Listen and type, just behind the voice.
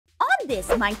this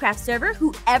Minecraft server,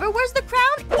 whoever wears the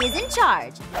crown is in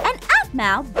charge, and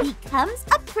Aphmau becomes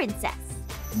a princess.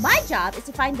 My job is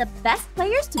to find the best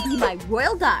players to be my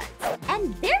royal guards,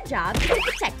 and their job is to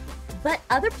protect me. But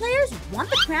other players want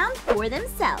the crown for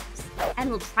themselves,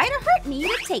 and will try to hurt me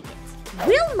to take it.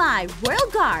 Will my royal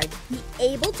guard be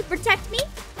able to protect me?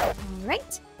 All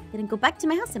right, gonna go back to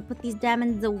my house and put these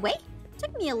diamonds away.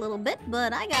 Took me a little bit,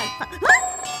 but I got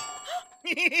What the?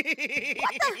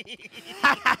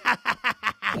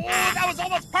 Oh, that was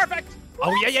almost perfect.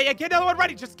 Oh, yeah. Get another one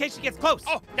ready just in case she gets close.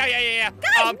 Oh, yeah.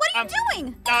 Guys, what are you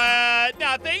doing?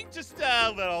 Nothing. Just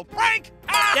a little prank.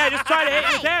 Yeah, just try to hit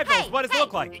your candles. What does it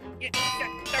look like?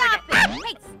 Stop it.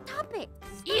 Hey, stop it.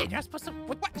 Ian, you're supposed to...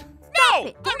 What? Stop No!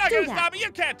 it. I'm Don't not do gonna that. stop you.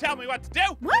 You can't tell me what to do.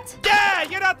 What? Yeah,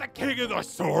 you're not the king of the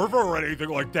server or anything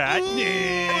like that. Ooh,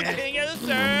 king of the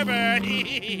server.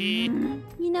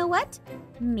 You know what?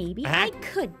 Maybe I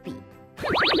could be.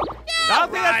 I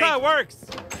don't think that's how it works.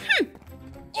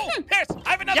 Oh, Pierce,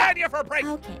 I have another idea for a prank.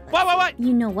 Okay. What?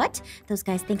 You know what? Those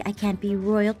guys think I can't be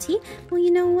royalty. Well, you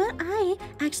know what? I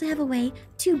actually have a way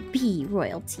to be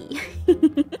royalty.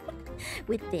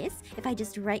 With this, if I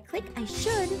just right-click, I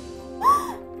should...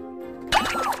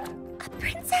 A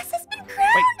princess has been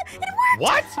crowned! Wait, it worked!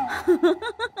 What?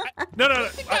 No. What do you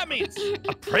think that means?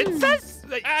 A princess?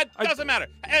 Doesn't matter.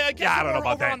 Yeah, I don't know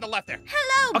about over that. on the left there.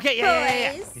 Hello, Okay,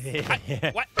 yeah.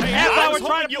 boys. What? Aphmau, we're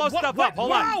trying to blow stuff up.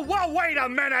 Hold on. Whoa, wait a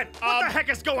minute. What the heck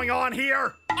is going on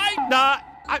here?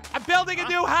 I'm building a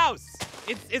new house.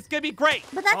 It's gonna be great.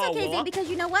 But that's Oh, okay, well. Zane, because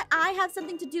you know what? I have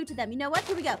something to do to them. You know what?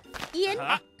 Here we go. Ian,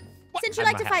 since you At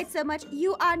like to my fight so much,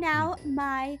 you are now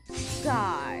my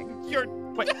guard. You're...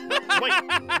 Wait,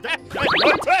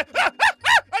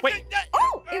 Wait.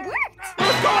 Oh, it worked!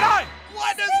 what's going on?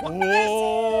 What is...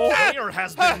 Oh, player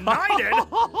has been knighted.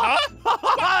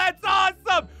 That's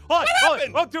awesome. Hold on.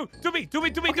 happened? Oh, do me.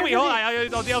 Hold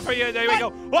on. I'll deal for you. There we go.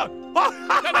 Whoa. No,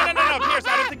 Pierce,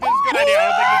 I don't think this is a good idea. I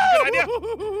don't think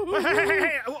this is a good idea.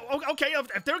 Hey, okay,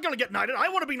 if they're gonna get knighted, I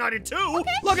want to be knighted too.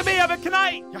 Look at me. I'm a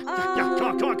knight. Yeah,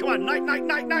 come on,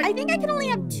 knight. I think I can only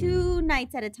have 2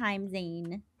 knights at a time,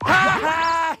 Zane.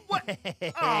 What?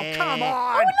 Oh, come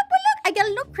on. But look, I get a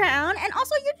little crown, and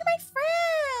also you're my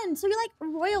friend. So you're like a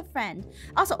royal friend.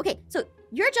 Also, okay, so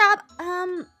your job,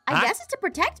 I guess is to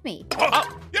protect me.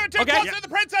 You're too close to the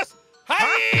princess.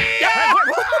 Hi! Get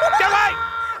away.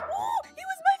 Oh, he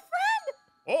was my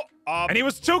friend. And he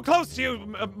was too close to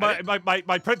you,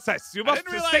 my princess. You I must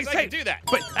didn't stay realize I safe. could do that.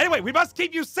 But anyway, we must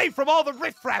keep you safe from all the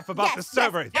riffraff about the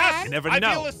server. Yes, You never I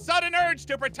know. feel a sudden urge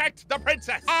to protect the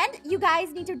princess. And you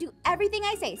guys need to do everything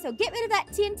I say. So get rid of that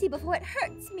TNT before it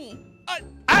hurts me. At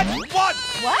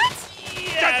once. What?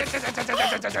 Yes. They're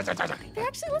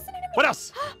actually listening to me. What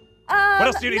else? What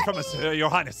else do you need from us, Your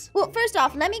Highness? Well, first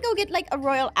off, let me go get like a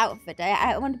royal outfit.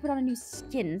 I want to put on a new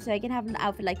skin so I can have an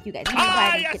outfit like you guys. I'm gonna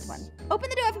buy yes. get one. Open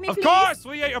the door for me, Of please. course,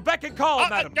 your beck and call,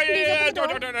 madam. Yeah, door,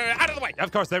 out of the way.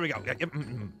 Of course, there we go.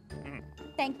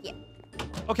 Thank you.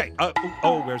 Okay.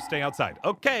 We're staying outside.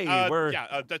 Okay, we're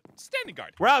the standing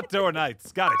guard. we're outdoor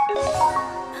nights. Got it.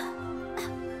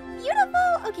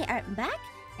 Beautiful. Okay, all right, I'm back.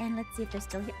 And let's see if they're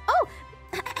still here. Oh,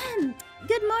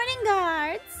 good morning,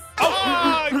 guards.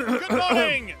 Good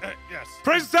morning. Yes.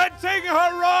 Presenting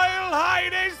Her Royal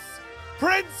Highness,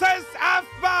 Princess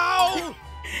Aphmau.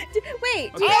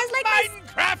 Wait, do you guys like my...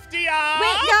 Minecraftia.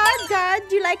 Wait, guards,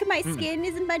 do you like my skin?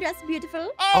 Isn't my dress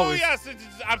beautiful? Oh, yes, it's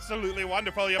absolutely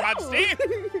wonderful, Your Majesty.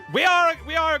 We are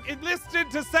enlisted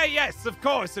to say yes. Of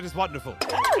course, it is wonderful.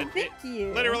 Oh, thank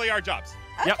you. Literally our jobs.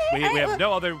 Okay, Yep, we have well,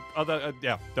 no other.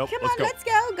 Yeah, nope. Come Let's on, go. let's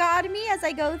go. Guard me as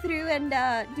I go through and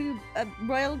do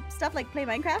royal stuff like play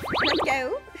Minecraft. Let's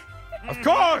go.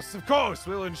 Of course,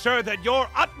 we'll ensure that your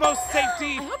utmost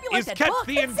safety I hope you like is that kept book.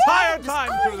 the entire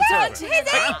time through the server. Hey,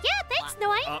 Zane. Yeah, thanks,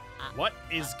 Dwight. What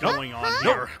is going on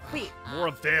here? Wait. More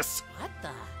of this. What the?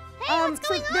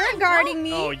 So they're guarding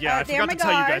me. Oh yeah, I they're forgot my to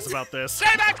tell you guys guards. about this.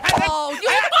 Stay back. Oh, you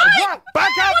what?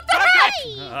 Back up! Back up!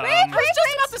 I was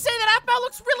just about to say that Aphmau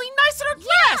looks really nice in her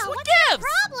dress. What gives?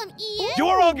 Problem, Ian?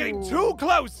 You're all getting too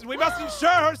close, and we must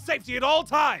ensure her safety at all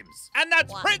times. And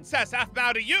that's Princess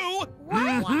Aphmau to you.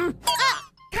 Guys, look,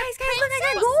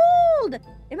 I got gold.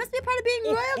 It must be a part of being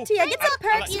royalty. I get some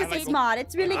perks with this mod.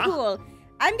 It's really cool.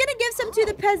 I'm gonna give some to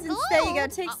the peasants. There you go.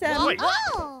 Take some. Wait.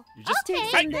 Oh, You just Take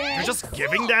some there. You're just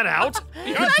giving that out?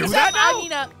 You can do that now? I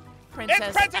mean, Princess.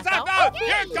 It's Princess Aphmau.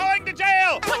 You're going to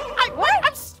jail.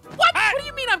 What? What do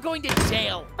you mean I'm going to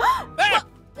jail? There.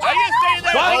 Are you staying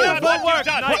there? Wonderful work,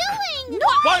 done?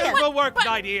 Wonderful work,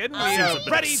 Knight Ian. We are Seems a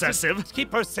bit ready excessive. to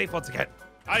keep her safe once again.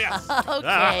 Oh, yes.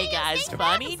 Okay, guys,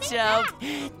 funny joke.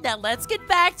 Now let's get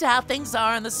back to how things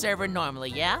are on the server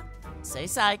normally, yeah? Say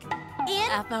psych.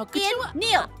 Aphmau, could you...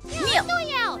 kneel.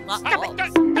 Kneel. Stop it. There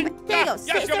you go. Yes,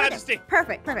 Stay Your with it. Majesty.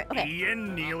 Perfect. Okay.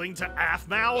 Ian kneeling to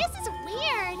Aphmau? This is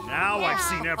weird. Now I've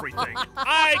seen everything.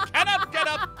 I cannot get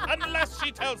up unless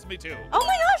she tells me to. Oh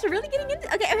my gosh, you're really getting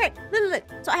into. Okay. Look.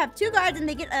 So I have 2 guards, and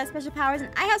they get special powers, and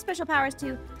I have special powers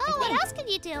too. Oh, what else can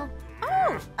you do?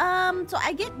 Oh, so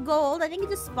I get gold. I think it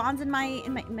just spawns in my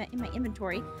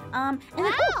inventory. And then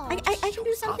Wow. I can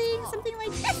do something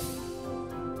like this.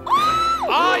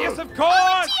 Ah, yes, of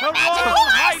course! Her Royal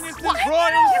Highness's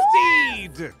royal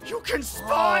steed! You can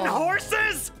spawn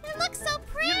horses? It looks so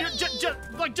pretty.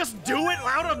 Just do it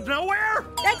out of nowhere?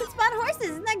 I can spawn horses.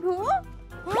 Isn't that cool?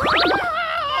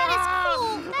 That is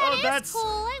cool. That that's- is cool.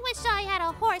 I wish I had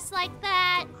a horse like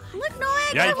that. Look,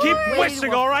 Noah. Yeah, you keep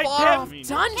wishing, all right, Kim?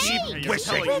 Dungeon. You're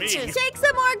telling me. Take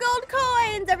some more gold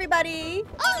coins, everybody.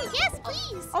 Oh, yes,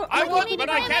 please. Oh, I look, would, look, but look,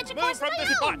 I look. can't move from this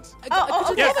spot.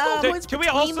 Oh, Yes, okay. can we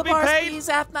also be paid? Please,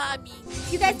 Aphmau. I mean,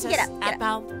 You guys can get up.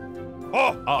 Aphmau.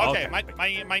 Oh, Oh, okay.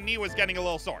 okay. My knee was getting a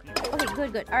little sore. Okay,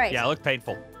 good. All right. Yeah, look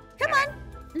painful. Come on.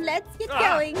 Let's get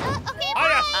going. Okay, Oh, yeah.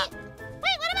 bye.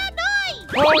 Wait, what about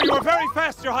Noi? Oh, you are very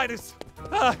fast, Your Highness.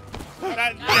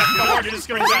 Yes, You're just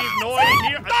gonna leave Noy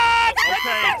here?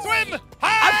 Okay. Swim!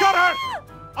 I've got her!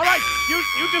 All right,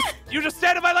 you just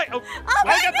stand on my leg. Oh, Oh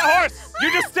my I'll get the God. horse!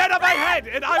 you just stand on my head,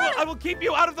 and I will keep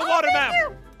you out of the water, Thank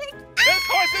ma'am. you. Thank you. This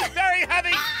horse is very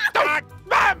heavy! Ah,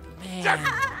 ma'am! Man,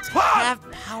 to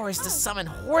have powers to summon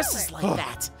horses like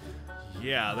that.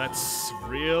 Yeah, that's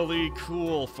really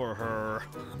cool for her.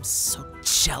 I'm so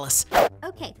jealous.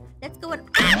 Okay, let's go.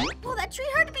 Oh, that tree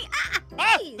hurt me.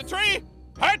 Ah! Please. The tree!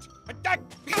 Hurt! Attack!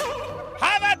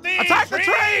 Have at the Attack the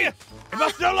tree! It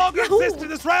must no longer exist in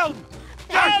this realm.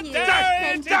 How Thank you. dare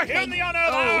Thank to you. kill the honor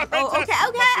of our Oh, princess!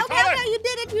 okay. Must be taller. You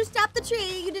did it. You stopped the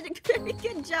tree. You did a very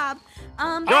good job.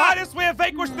 Your Highness, we have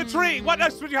vanquished the tree. What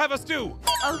else would you have us do?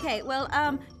 Okay, well,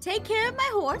 take care of my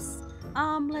horse.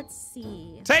 Let's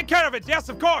see. Take care of it. Yes,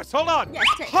 of course. Hold on. Yes,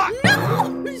 Ha! No!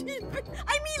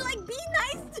 I mean, like, be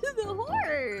nice to the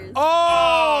horse.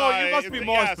 Oh, you must be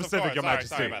more yes, of specific, course. Your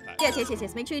Majesty. Sorry about that.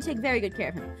 Yes. Make sure you take very good care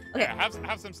of him. Okay. Yeah,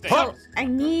 have some steak. So I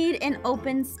need an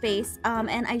open space,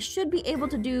 and I should be able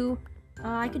to do.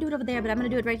 I could do it over there, but I'm gonna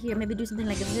do it right here. Maybe do something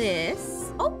like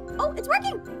this. Oh, it's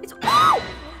working.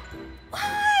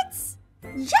 What?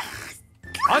 Yes.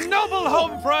 A noble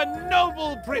home for a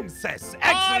noble princess.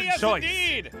 Excellent yes, choice.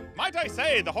 indeed. Might I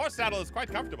say, the horse saddle is quite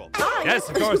comfortable. Yes,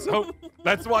 of course. Oh,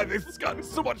 that's why it's gotten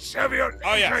so much heavier.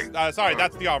 Oh, yes. Sorry,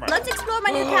 that's the armor. Let's explore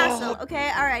my new castle.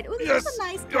 Okay, all right. Ooh, this is Yes, a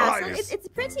nice Your castle. Highness. It's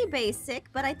pretty basic,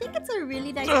 but I think it's a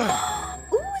really nice.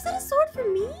 Ooh, is that a sword for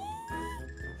me?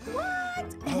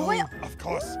 What? Royal. Of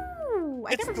course. Ooh,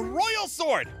 I It's never- the royal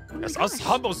sword. Oh my Yes, us gosh.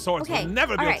 humble swords Okay, will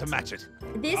never be all able to right. match it.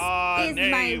 This is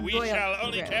Nay, my we royal shall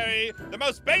only robe. carry the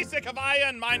most basic of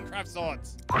iron Minecraft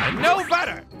swords. I know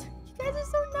better. You guys are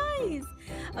so nice.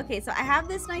 Okay, so I have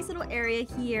this nice little area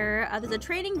here. There's a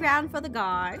training ground for the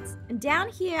guards. And down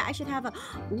here, I should have a...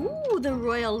 Ooh, the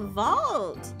royal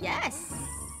vault. Yes.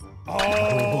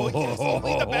 Oh, yes,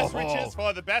 only the best riches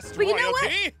for the best But you know what?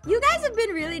 royalty. You guys have been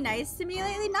really nice to me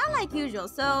lately, not like usual.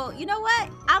 So, you know what?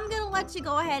 I'm going to let you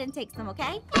go ahead and take some,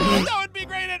 okay? That would be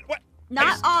great. What?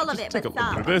 Not all of it, Take but a look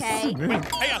some, at this. okay?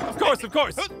 Hang on. Of course, of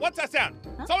course. What's that sound?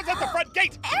 Someone's at the front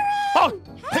gate. Oh,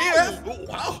 Hey!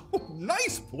 Wow,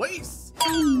 nice place.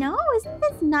 I know, isn't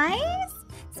this nice?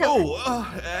 So,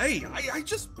 Hey, I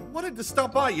just wanted to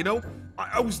stop by, you know.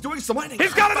 I was doing some mining.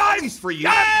 He's got a knife! Nice for you. no,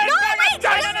 wait,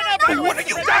 Hey, what are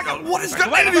you doing? What is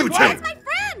going on, you two? that's my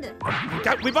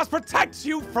friend. we must protect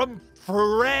you from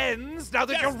friends now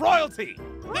that Yes. you're royalty.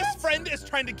 This friend is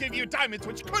trying to give you diamonds,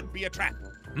 which could be a trap.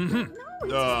 No,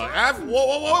 it's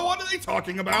Whoa, what are they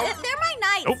talking about? they're my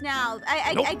knights Nope. now.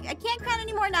 Nope. I can't crown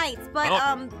any more knights, but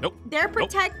Nope. they're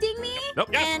protecting me. Nope.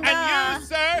 Yes, And, and you,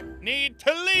 sir, need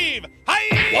to leave.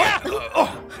 Hiya!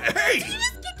 Hey! Did you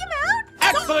just kick him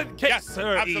out? Excellent kick, Yes,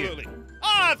 sir. absolutely.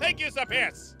 Ah, thank you, Sir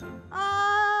Pierce.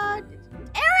 Aaron!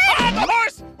 Ah, the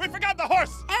horse! We forgot the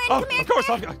horse. Aaron, Oh, come here. of course.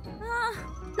 come here.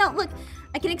 No, look,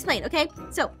 I can explain, okay?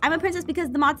 So, I'm a princess because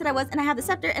the mod said I was, and I have the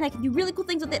scepter, and I can do really cool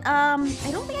things with it. I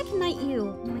don't think I can knight you.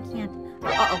 No, I can't.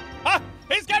 Uh-oh. Ah,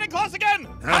 he's getting close again.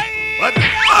 What?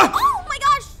 Hiya! Oh, my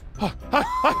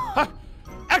gosh!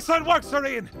 Excellent work, Sir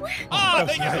Ian. Ah,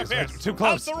 thank you, Sir Nice, Pierce. too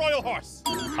close. How's the royal horse?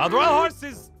 The royal horse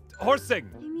is horsing.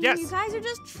 I mean, Yes. you guys are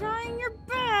just trying your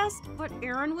best, but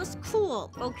Aaron was cool,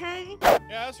 okay?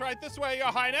 Yes, right this way, Your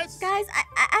Highness. Guys,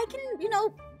 I can,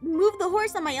 move the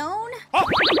horse on my own. Oh,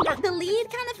 The lead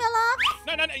kind of fell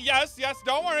off. no, yes,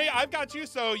 don't worry. I've got you,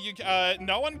 so you,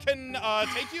 no one can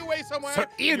take you away somewhere. Sir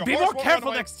Ian, Your be horse more won't run careful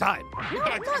away. next time. No, look,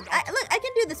 I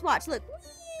can do this. Watch, look.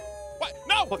 What?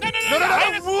 No! No! No! No! No, no, no,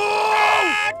 Highness! whoa!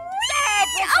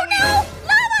 Oh no!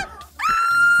 Lava!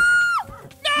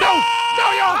 No! No,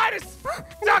 Your Highness! I'm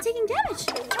not taking damage.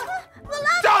 The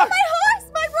lava! Duck! My horse!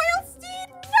 My royal steed!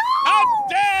 No! How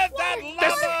dare that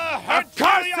lava hurt you,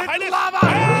 Accursed Your Highness? lava!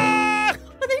 Ah!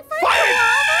 Are they fighting Fire it!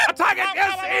 lava? Attack it! Ow,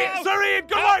 Yes, ow, ow. Serene!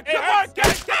 Good Ow, work! it Good hurts. work! Get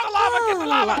it! Get the lava! Get the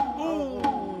lava!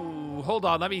 Ooh, hold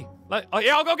on. Let me. Oh,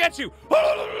 yeah, I'll go get you. Hey!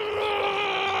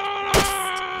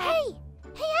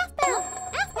 Hey, Aphmau!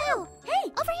 Aphmau!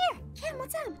 Hey! Over here! Kim,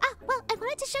 what's up? Well, I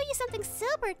wanted to show you something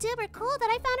super duper cool that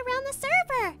I found around the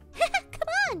server. Come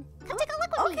on! Come take a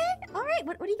look with me. Okay, all right.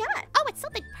 What do you got? Oh, it's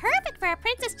something perfect for a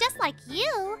princess just like you.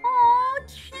 Oh,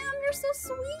 Kim, you're so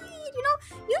sweet. You know,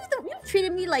 you've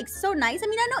treated me like so nice. I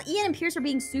mean, I know Ian and Pierce are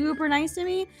being super nice to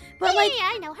me, but like,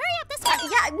 Yeah, I know. Hurry up, this way.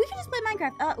 yeah, we can just play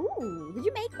Minecraft. Ooh, did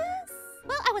you make this?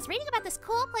 Well, I was reading about this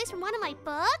cool place from one of my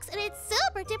books, and it's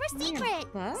super duper One of your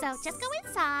secret. books? So just go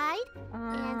inside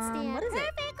and stand What is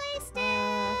it? perfectly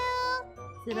still.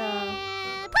 Is it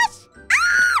And push!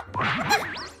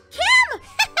 Kim!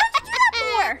 What did you do that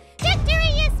for?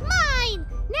 Victory is mine!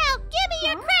 Now give me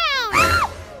your crown!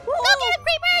 Go get him,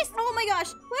 creepers! Oh my gosh!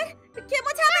 What? Kim,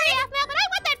 what's Sorry, happening? Aphmau, but I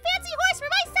want that fancy horse for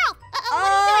myself! Uh-oh, what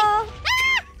am I doing?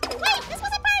 Ah! Wait, this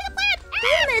wasn't part of the plan!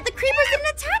 Wait a minute, the creepers didn't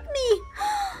attack me!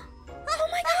 Oh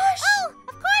my gosh! Oh,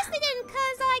 of course they didn't,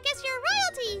 because I guess you're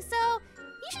royalty, so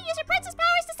you should use your princess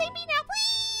powers to save me now,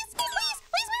 please! Please, please,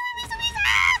 please, please, please!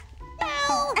 Ah!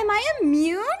 No! Am I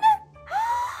immune?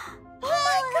 Oh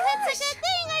my That's a gosh! good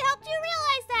thing I helped you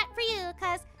realize that for you,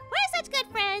 because we're such good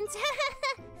friends.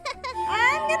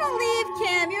 I'm gonna leave,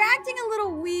 Kim. You're acting a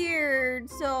little weird,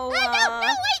 so No, wait,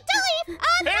 don't leave!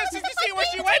 Pierce, did you see where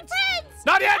she went? Friends!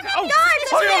 Not yet. Oh, God,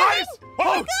 oh, Your Highness!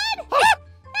 Oh, Good! oh,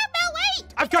 Aphmau,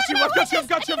 wait! I've got you! I've got you! I've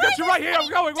got you! I've got you right here! We're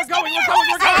going! We're going! We're going!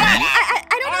 We're going! I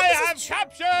don't know I if have this is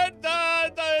captured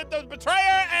the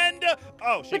betrayer and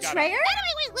oh, she got betrayer.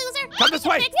 Wait, loser! Come this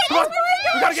way! Come on!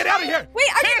 We gotta get out of here! Wait,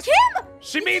 are you Kim?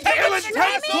 She means Take ill it, intent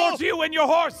Castle! towards you and your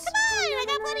horse! I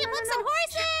got plenty of books on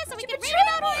horses, so we can read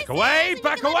about horses. Back away! and you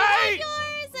Back can learn about away!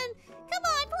 yours, and come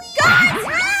on, please!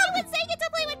 You would say get to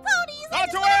play with ponies! I Not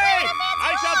just wanna away! ride a fancy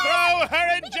I shall horse. throw her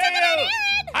in We can take it on jail! an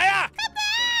errand. Hiya! Come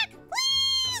back,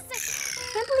 please!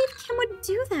 I can't believe Kim would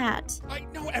do that. I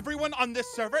know everyone on this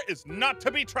server is not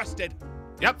to be trusted.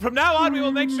 Yep, from now on, we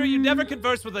will make sure you never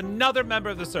converse with another member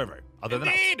of the server, other than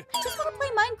us. Indeed! I just want to play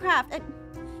Minecraft.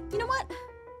 You know what?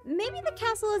 Maybe the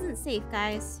castle isn't safe,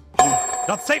 guys.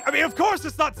 Not safe? I mean, of course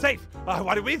it's not safe!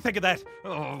 Why did we think of that?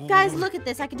 Oh. Guys, look at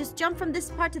this. I could just jump from this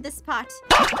part to this spot.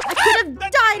 I could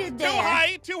have died in Too there.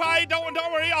 high, too high. Don't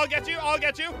worry. I'll get you. I'll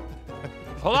get you.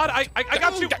 Hold on, I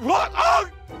got you. What? Oh!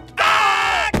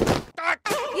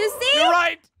 You see? You're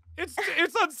right! It's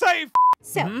unsafe!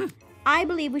 So, I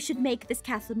believe we should make this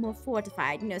castle more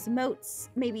fortified. You know, some moats,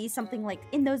 maybe something like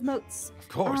in those moats. Of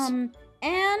course.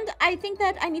 And I think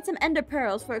that I need some ender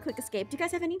pearls for a quick escape. Do you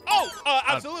guys have any? Oh,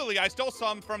 absolutely. I stole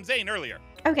some from Zane earlier.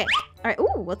 Okay. All right.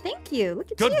 Ooh, well, thank you.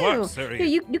 Look at Good you. work, Siri. Here,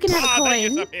 you can have a thank you,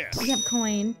 coin. Sophia. You have a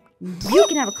coin. You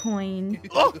can have a coin.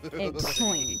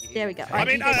 Coins. There we go. All I right,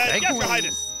 mean, you guys have yes, Your coins.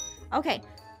 Highness. Okay.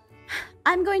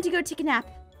 I'm going to go take a nap.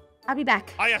 I'll be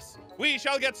back. Ah, yes. We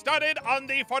shall get started on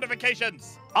the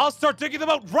fortifications. I'll start digging them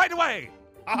out right away!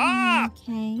 Aha!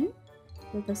 Okay.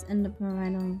 Put this ender pearl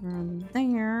right over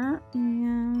there.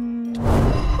 And...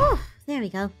 Whew, there we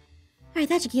go. All right,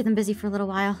 that should keep them busy for a little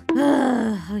while.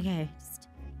 Okay, just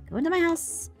go into my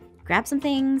house, grab some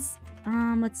things.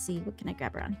 Let's see. What can I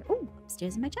grab around here? Oh,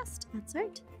 upstairs in my chest. That's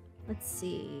right. Let's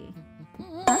see.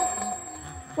 Huh?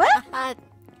 What?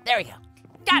 There we go.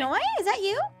 Got it. Noi, is that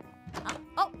you?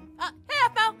 Hey,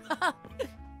 Aphmau.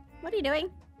 What are you doing?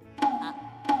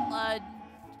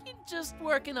 Just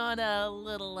working on a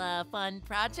little fun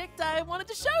project I wanted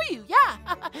to show you. Yeah,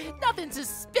 nothing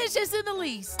suspicious in the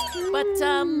least. But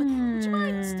would you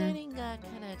mind standing kind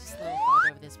of just a little farther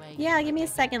over this way? Yeah, give me a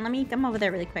second. Let me come over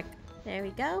there really quick. There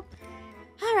we go.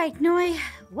 All right, Noi,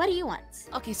 what do you want?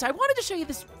 Okay, so I wanted to show you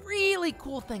this really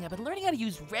cool thing. I've been learning how to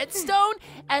use redstone,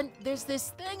 and there's this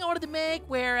thing I wanted to make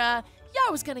where, yeah, I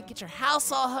was gonna get your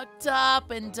house all hooked up,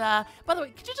 and, by the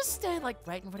way, could you just stand, like,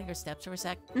 right in front of your steps for a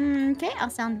sec? Okay, I'll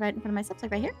stand right in front of my steps,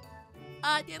 like right here.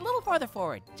 A little farther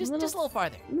forward. Just a little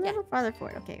farther. A little farther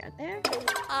forward. Okay, right there.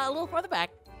 A little farther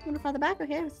back. A little farther back.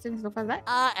 Okay, let's do this a little farther back.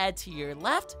 And to your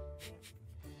left.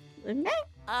 Okay.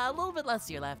 A little bit less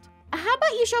to your left. How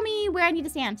about you show me where I need to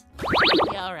stand?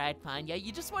 Yeah, all right, fine. Yeah,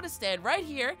 you just want to stand right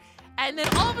here, and then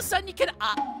all of a sudden you can,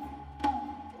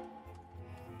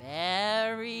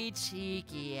 very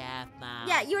cheeky, Aphmau.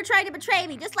 Yeah, you were trying to betray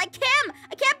me, just like Kim.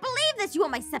 I can't believe this. You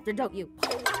want my scepter, don't you?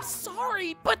 I'm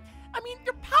sorry, but I mean,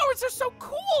 your powers are so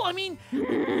cool. I mean, I want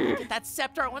to get that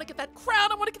scepter. I want to get that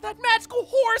crown. I want to get that magical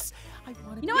horse. I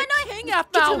want to be a king,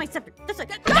 Get Aphmau. to my scepter. This way.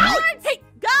 Guards! Hey,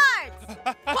 guards!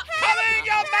 Coming,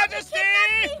 your majesty!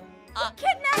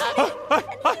 Kidnapped me! And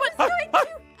he was going to...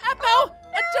 Aphmau!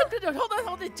 Hold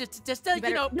on. Just You better,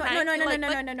 you know.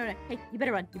 no. Hey, you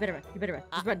better run.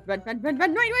 Just run. Here.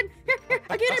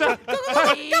 I'll get him. Go.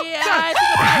 Yeah, I think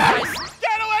I'll be right.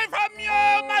 Get away from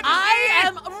you, majesty! I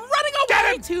am running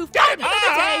away to fight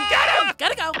another day. Get him!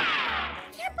 Gotta go. I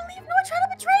can't believe no one tried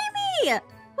to betray me.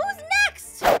 Who's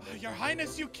next? Your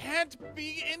Highness, you can't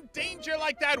be in danger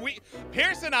like that.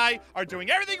 Pierce and I are doing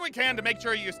everything we can to make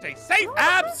sure you stay safe.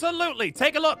 Absolutely.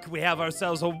 Take a look. We have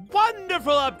ourselves a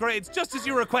wonderful upgrades, just as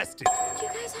you requested. You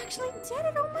guys actually did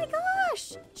it. Oh my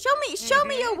gosh. Show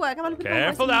me your work. I want to put my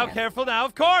Careful horse in now, here. careful now.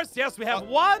 Of course, yes, we have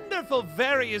wonderful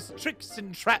various tricks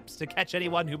and traps to catch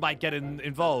anyone who might get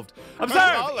involved. First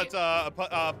Observe. of all,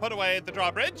 let's put away the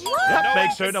drawbridge. Yep, No make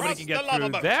one sure nobody cross can get the lava through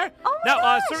boat. there. Oh my Now,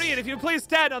 gosh. Serene, if you please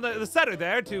stand on the center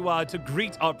there to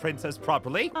greet our princess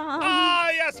properly.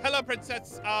 Yes, hello,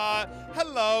 princess.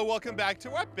 Hello, welcome back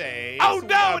to our base. Oh, no,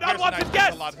 Pierce and I unwanted spent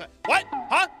guest. a lot of time- What?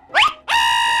 Huh?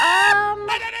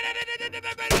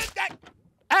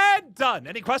 And done.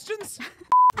 Any questions?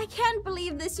 I can't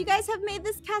believe this. You guys have made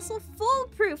this castle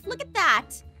foolproof. Look at that.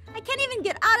 I can't even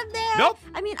get out of there. Nope.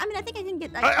 I mean, I think I can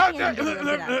get. I can't even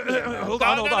get out of here, though. Hold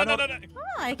on. No. Oh,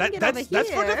 I can get over here. That's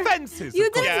for defenses. You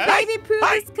of course. didn't Yes. baby-proof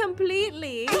Hey. this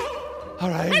completely. All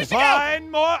right,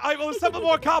 fine. More. I will assemble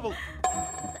more cobble.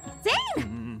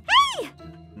 Zane! Hey!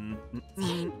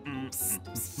 Zane!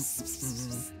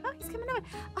 Oh, he's coming over.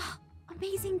 Oh,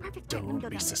 amazing. Perfect. Let me go Don't be down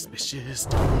there. suspicious.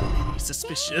 Don't be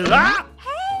suspicious. Ah!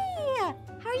 Hey!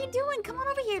 How are you doing? Come on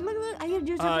over here. Look. Are you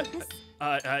doing something like this?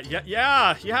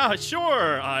 Yeah,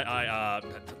 sure.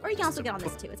 Or you can also get on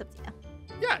this, too. It's up to you.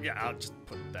 Yeah, I'll just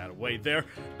put that away there.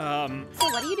 So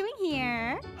what are you doing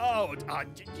here?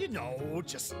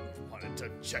 Just wanted to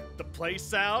check the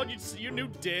place out. You see your new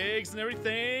digs and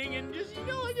everything, and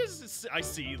I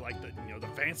see like the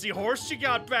fancy horse you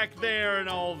got back there and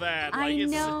all that. I Like,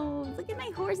 it's, know. Look at my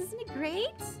horse. Isn't it great?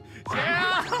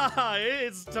 Yeah,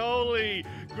 it's totally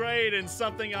great and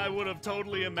something I would have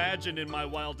totally imagined in my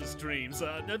wildest dreams.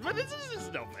 But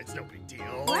it's no big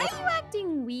deal. Why are you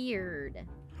acting weird?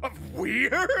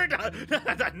 Weird?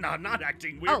 No, not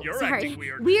acting weird. Oh, You're sorry. acting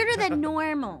weird. Weirder than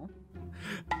normal.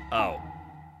 Oh.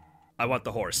 I want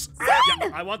the horse. Zane!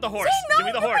 Yeah, I want the horse. Zane, no, Give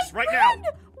me the you're horse my right friend. now.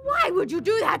 Why would you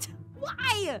do that?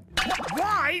 Why?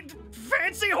 Why?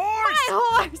 Fancy horse! My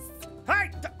horse!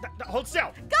 Hey, hold still.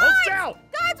 Hold Guards! still.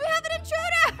 Guards, we have an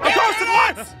intruder! Of course it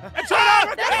was. And turn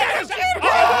on. There's an intruder!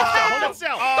 Hold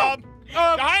still.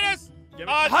 Your Highness! Give me-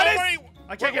 Don't Highness? worry.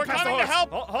 I can't we're get past the coming horse. to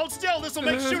help. Hold still. This will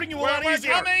make shooting you a lot We're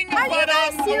easier. coming, Are you but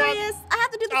guys serious? I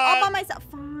have to do this all by uh, myself.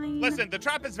 Fine. listen, the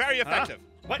trap is very effective.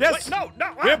 What? Yes. No.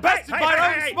 We're bested by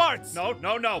our own smarts.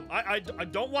 No. I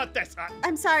don't want this.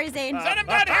 I'm sorry, Zane. Send him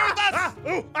down here with us.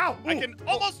 Ooh, ow. I can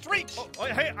almost reach.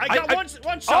 Hey, I got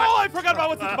one shot. Oh, I forgot about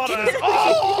what's at the bottom of this. You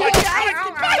Oh, guys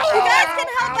can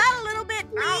help out a little bit,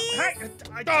 please.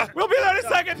 Hey, we'll be there in a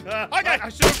second. Okay. I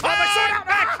should have pulled my sword out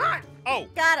back. Oh,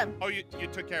 Got him. you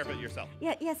took care of it yourself.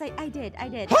 Yes, I did.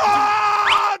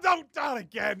 Ah, don't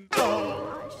again.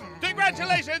 Oh.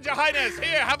 Congratulations, Your Highness.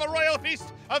 Here, have a royal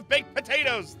feast of baked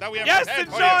potatoes that we have Yes, prepared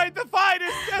for you. enjoy the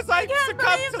finest as I can't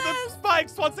succumb believe to the this.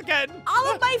 spikes once again. All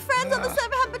of my friends on the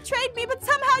server have betrayed me, but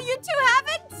somehow you two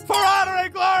haven't. For honor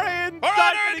and glory and For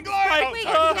honor and glory. spikes. Wait,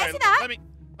 sorry, did I see that? Let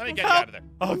me get you out of there.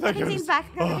 Oh, I thank think you. Zane's back.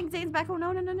 I think Zane's back. Oh,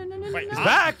 no. Wait, He's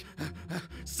back.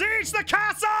 Siege the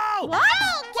castle! What?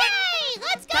 Okay,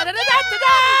 let's go.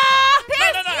 Da-da-da-da-da-da!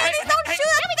 Pierce, no, please hey, don't hey,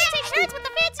 shoot Let me get t-shirts with the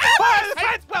fancy Fire the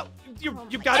fence. Well,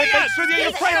 you gotta make sure that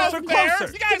your friends are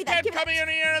closer. You guys Give me that, can't give me come in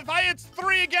here and fight. It's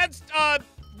 3 against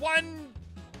 1,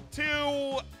 2.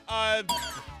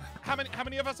 How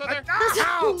many of us are there?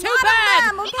 Ow. Too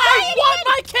bad! Okay. I want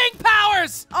my king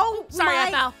powers! Oh Sorry,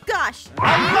 my Aphmau. gosh.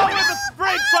 I'm lower the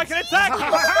spring so I can attack you.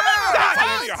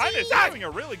 Actually, Your Highness, you're doing a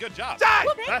really good job. Die!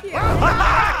 Thank you.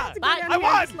 Ah! To go Bye. down I here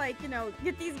won. and just, like,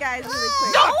 get these guys really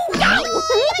quick. I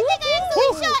think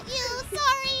I shot you.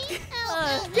 Sorry.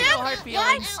 No hard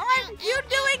feelings. Why are you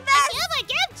doing I that? can't like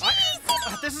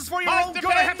jeez. This is for your Must own good.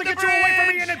 I have to defend get the you away from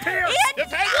me bridge. and Pierce.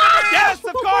 Defend the bridge! Yes,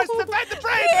 of course, defend the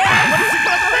bridge! What is it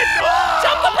called, the bridge? Oh!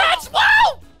 Jump the bridge!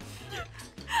 Whoa!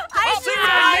 I see just what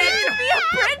I wanted mean? to be a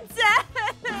princess.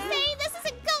 Zane, this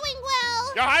isn't going well.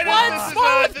 Your Highness, One this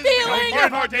smooth is feeling. more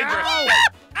and more dangerous.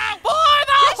 For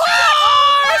the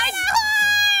horse!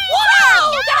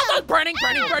 Whoa! No, burning!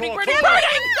 I've done this.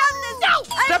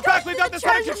 Step back, we've got this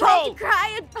under control.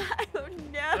 Crying. Oh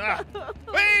no.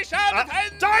 We shall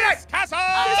defend darn this castle!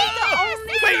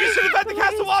 Wait, you should have had the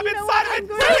castle while I'm inside of it!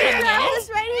 This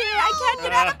right here. I can't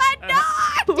get out of my door.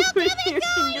 Don't do that,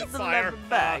 guys! Get the Fire. lever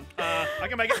back. I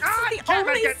can make it. This is the can't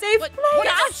only make it. safe What? place.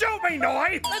 Don't shoot me,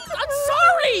 Noi! I'm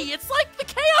sorry. It's like the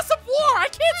chaos of war. I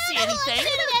can't see I don't want to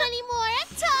anything. do that anymore. I'm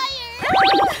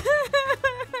tired.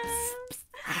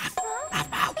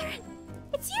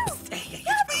 It's you. Hey,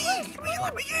 it's me.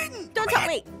 Let me in. Don't tell.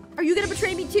 Wait. Are you gonna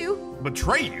betray me too?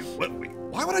 Betray you?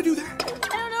 Why would I do that?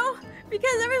 I don't know.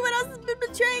 Because everyone else has been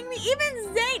betraying me.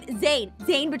 Even Zane.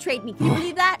 Zane betrayed me. Can you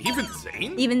believe that? Even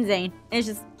Zane? Even Zane. It's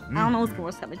just, I don't know what's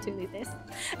going to happen these days.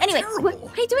 Anyway, Terrible.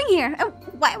 what are you doing here?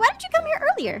 Why didn't you come here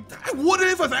earlier? I would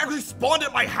have if I actually spawned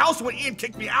at my house when Ian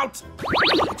kicked me out.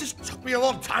 It just took me a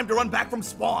long time to run back from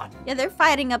spawn. Yeah, they're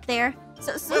fighting up there.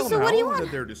 So what do you now want?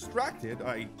 that they're distracted,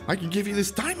 I can give you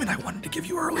this diamond I wanted to give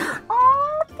you earlier.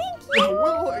 Oh, thank you. Yeah,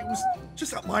 well, I was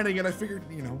just out mining and I figured,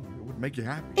 it would make you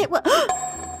happy. It was.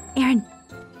 Aaron,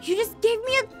 you just gave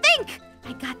me a think.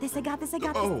 I got this.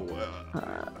 Oh,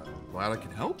 glad I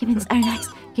can help. Give me this Iron Axe.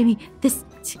 Give me this.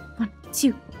 1,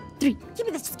 2, 3. Give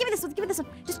me this. Just give me this one. Give me this one.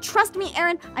 Just trust me,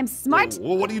 Aaron. I'm smart.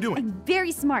 Well, what are you doing? I'm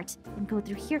very smart. And go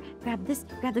through here, grab this,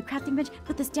 grab the crafting bench,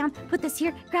 put this down, put this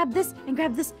here, grab this, and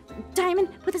grab this diamond,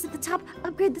 put this at the top,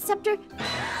 upgrade the scepter.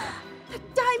 The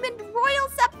diamond royal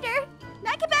scepter.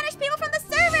 Now I can banish people from the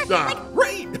server.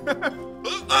 Great!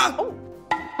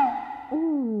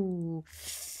 Ooh.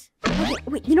 Okay,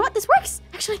 wait, you know what? This works,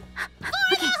 actually.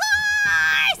 Okay.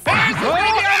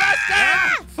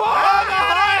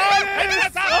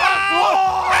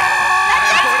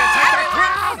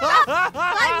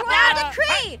 I royal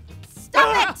decree!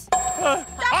 Stop it! Stop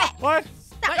it! What?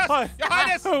 Stop it! What? Your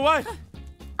Highness! What?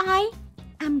 I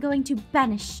am going to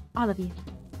banish all of you.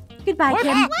 Goodbye, What?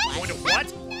 Kim. Going to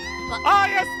what? Ah,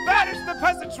 yes, banish the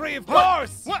peasantry, of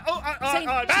course! What? Oh,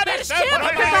 Banish them!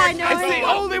 Goodbye, It's Noe. the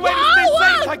only way to stay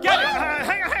safe, I get it!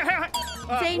 hang on.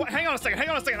 Zane. Hang on a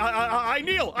second. I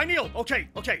kneel. Okay.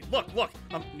 Look.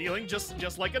 I'm kneeling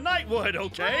just like a knight would.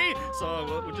 Okay.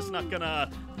 So we're just not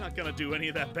gonna do any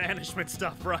of that banishment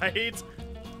stuff, right?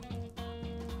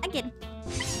 Again.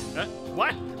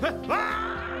 What?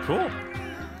 Cool.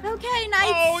 Okay,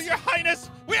 knights. Oh, Your Highness!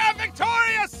 We are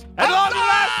victorious! At long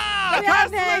last, the We are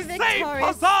castle very is safe! victorious.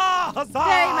 Huzzah! Huzzah!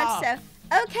 Very much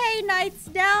so. Okay, knights.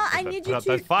 Now I need Put you out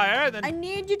that to. fire, then. I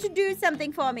need you to do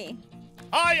something for me.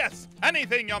 Ah, yes!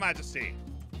 Anything, Your Majesty!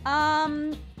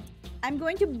 I'm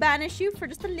going to banish you for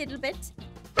just a little bit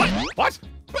What?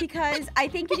 because I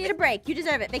think you need a break. You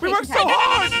deserve it. We Vacation worked so time.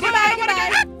 hard!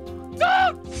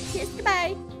 Goodbye. Kiss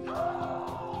goodbye.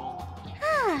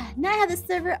 Now I have the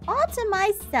server all to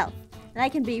myself, and I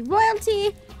can be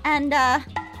royalty. And man,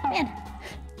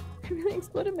 I really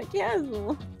exploded my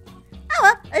castle. Oh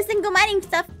well, let's go mining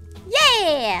stuff.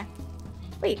 Yeah.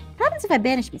 Wait, what happens if I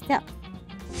banish myself?